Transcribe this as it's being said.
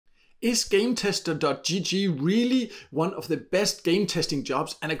Is GameTester.gg really one of the best game testing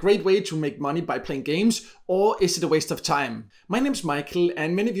jobs and a great way to make money by playing games, or is it a waste of time? My name is Michael,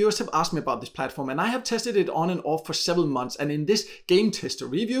 and many viewers have asked me about this platform, and I have tested it on and off for several months. And in this Game Tester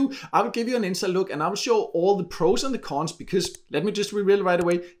review, I will give you an inside look and I will show all the pros and the cons, because let me just reveal right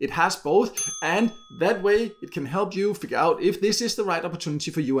away, it has both, and that way it can help you figure out if this is the right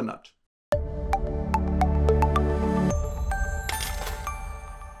opportunity for you or not.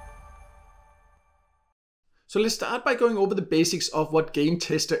 So let's start by going over the basics of what Game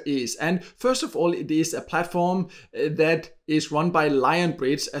Tester is. And first of all, it is a platform that is run by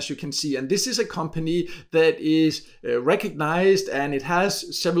Lionbridge, as you can see. And this is a company that is recognized, and it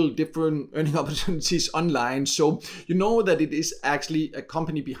has several different earning opportunities online. So you know that it is actually a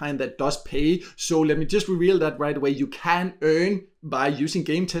company behind that does pay. So let me just reveal that right away. You can earn by using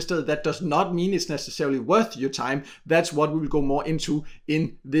Game Tester. That does not mean it's necessarily worth your time. That's what we will go more into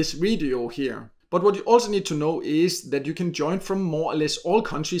in this video here. But what you also need to know is that you can join from more or less all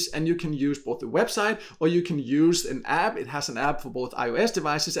countries, and you can use both the website or you can use an app. It has an app for both iOS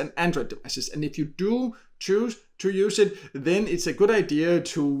devices and Android devices. And if you do choose to use it, then it's a good idea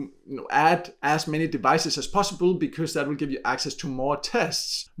to add as many devices as possible, because that will give you access to more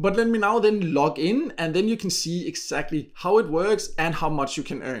tests. But let me now then log in, and then you can see exactly how it works and how much you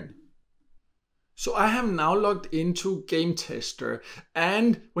can earn. So I have now logged into Game Tester,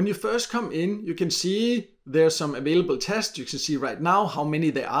 and when you first come in, you can see there's some available tests. You can see right now how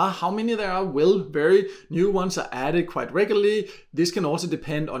many there are. How many there are will vary. New ones are added quite regularly. This can also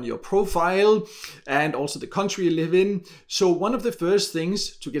depend on your profile and also the country you live in. So one of the first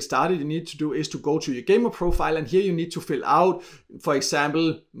things to get started you need to do is to go to your gamer profile, and here you need to fill out, for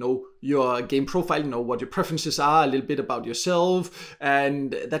example, your game profile, what your preferences are, a little bit about yourself,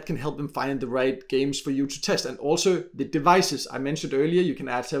 and that can help them find the right games for you to test. And also the devices I mentioned earlier, you can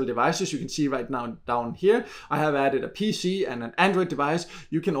add several devices. You can see right now down here I have added a PC and an Android device.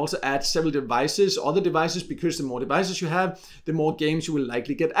 You can also add several devices, other devices, because the more devices you have, the more games you will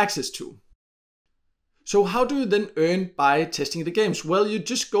likely get access to. So how do you then earn by testing the games? Well, you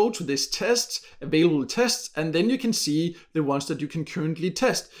just go to this tests, available tests, and then you can see the ones that you can currently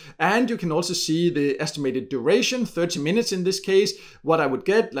test. And you can also see the estimated duration, 30 minutes in this case, what I would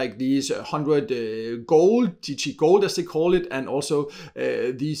get, like these 100 gold, GG gold as they call it, and also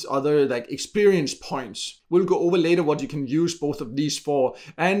these other like experience points. We'll go over later what you can use both of these for.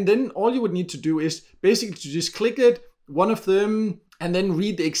 And then all you would need to do is basically to just click it, one of them, and then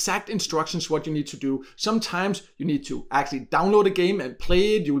read the exact instructions what you need to do. Sometimes you need to actually download a game and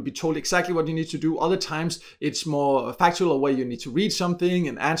play it. You will be told exactly what you need to do. Other times it's more factual, where you need to read something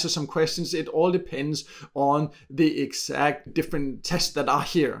and answer some questions. It all depends on the exact different tests that are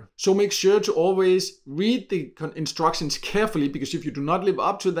here. So make sure to always read the instructions carefully, because if you do not live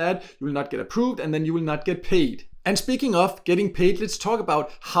up to that, you will not get approved, and then you will not get paid. And speaking of getting paid, let's talk about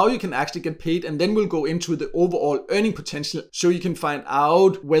how you can actually get paid, and then we'll go into the overall earning potential so you can find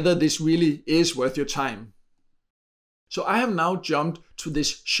out whether this really is worth your time. So I have now jumped to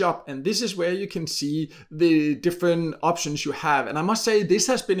this shop, and this is where you can see the different options you have. And I must say this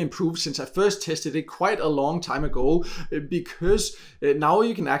has been improved since I first tested it quite a long time ago, because now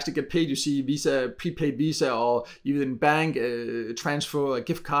you can actually get paid. You see Visa, prepaid Visa, or even bank transfer, a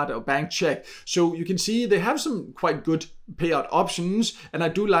gift card, or bank check. So you can see they have some quite good payout options, and I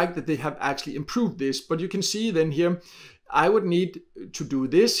do like that they have actually improved this. But you can see then here, I would need to do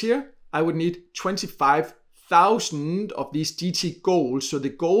this here. I would need 25,000 of these GT gold. So the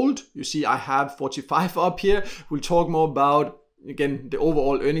gold, you see I have 45 up here. We'll talk more about, again, the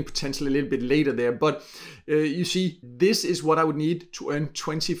overall earning potential a little bit later there. But you see, this is what I would need to earn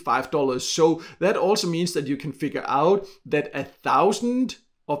 $25. So that also means that you can figure out that 1,000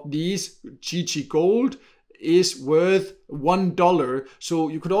 of these GT gold is worth $1. So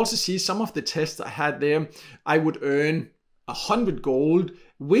you could also see some of the tests I had there. I would earn 100 gold,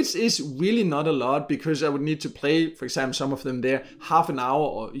 which is really not a lot, because I would need to play, for example, some of them there half an hour,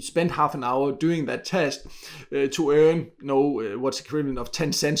 or you spend half an hour doing that test to earn, what's equivalent of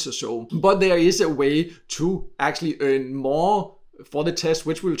 10 cents or so. But there is a way to actually earn more for the test,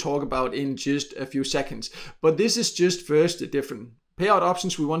 which we'll talk about in just a few seconds. But this is just first the different payout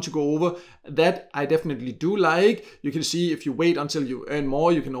options we want to go over that I definitely do like. You can see if you wait until you earn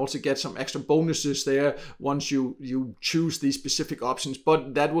more, you can also get some extra bonuses there once you choose these specific options,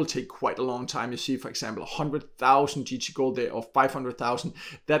 but that will take quite a long time. You see, for example, 100,000 GT gold there, or 500,000.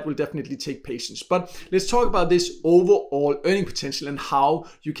 That will definitely take patience. But let's talk about this overall earning potential and how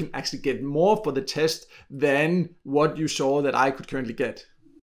you can actually get more for the test than what you saw that I could currently get.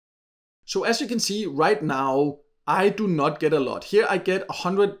 So as you can see right now, I do not get a lot. Here I get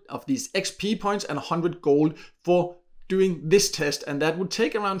 100 of these XP points and 100 gold for doing this test, and that would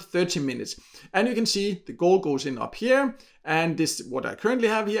take around 30 minutes. And you can see the gold goes in up here, and this is what I currently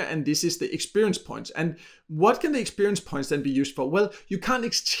have here, and this is the experience points. And what can the experience points then be used for? Well, you can't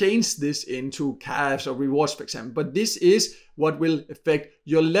exchange this into cash or rewards, for example, but this is what will affect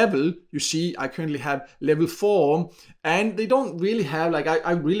your level. You see, I currently have level 4, and they don't really have, like,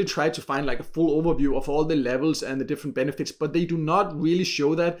 I really tried to find like a full overview of all the levels and the different benefits, but they do not really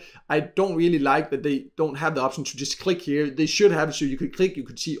show that. I don't really like that they don't have the option to just click here. They should have it so you could click, you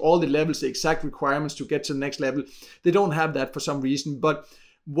could see all the levels, the exact requirements to get to the next level. They don't have that for some reason, but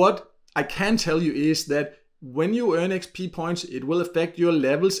what I can tell you is that when you earn XP points, it will affect your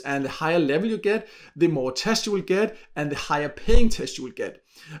levels, and the higher level you get, the more tests you will get, and the higher paying tests you will get.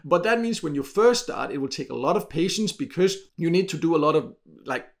 But that means when you first start, it will take a lot of patience because you need to do a lot of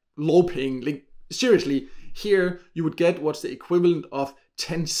like low paying. Like seriously, here you would get what's the equivalent of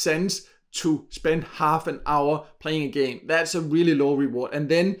 10 cents to spend half an hour playing a game. That's a really low reward. And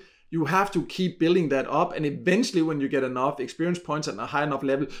then you have to keep building that up, and eventually when you get enough experience points at a high enough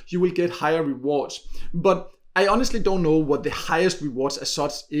level, you will get higher rewards. But I honestly don't know what the highest rewards as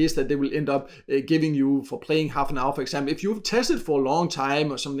such is that they will end up giving you for playing half an hour, for example. If you've tested for a long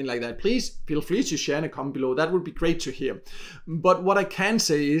time or something like that, please feel free to share in a comment below. That would be great to hear. But what I can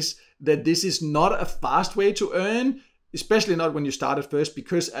say is that this is not a fast way to earn, especially not when you start at first,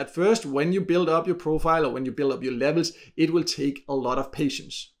 because at first when you build up your profile or when you build up your levels, it will take a lot of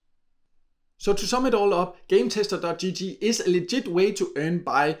patience. So to sum it all up, GameTester.gg is a legit way to earn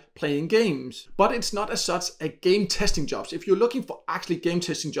by playing games, but it's not as such a game testing jobs. If you're looking for actually game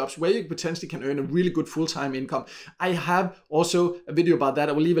testing jobs where you potentially can earn a really good full-time income, I have also a video about that.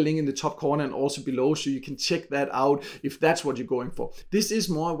 I will leave a link in the top corner and also below so you can check that out if that's what you're going for. This is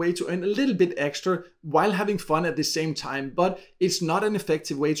more a way to earn a little bit extra while having fun at the same time, but it's not an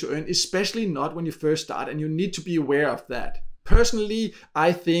effective way to earn, especially not when you first start, and you need to be aware of that. Personally,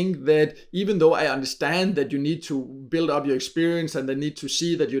 I think that even though I understand that you need to build up your experience and they need to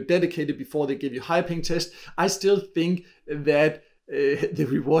see that you're dedicated before they give you high paying tests, I still think that the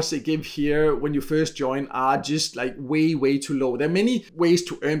rewards they give here when you first join are just like way too low. There are many ways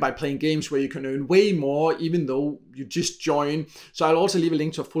to earn by playing games where you can earn way more even though you just join. So I'll also leave a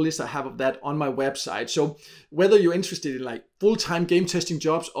link to a full list I have of that on my website. So whether you're interested in like full-time game testing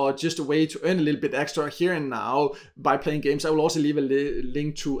jobs or just a way to earn a little bit extra here and now by playing games, I will also leave a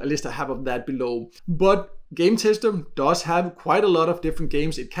link to a list I have of that below. But Game Tester does have quite a lot of different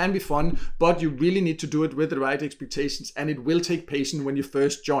games. It can be fun, but you really need to do it with the right expectations, and it will take patience when you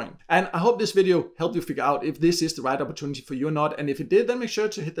first join. And I hope this video helped you figure out if this is the right opportunity for you or not. And if it did, then make sure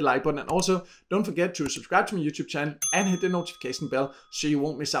to hit the like button. And also don't forget to subscribe to my YouTube channel and hit the notification bell so you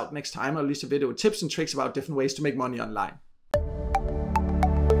won't miss out next time I release a video with tips and tricks about different ways to make money online.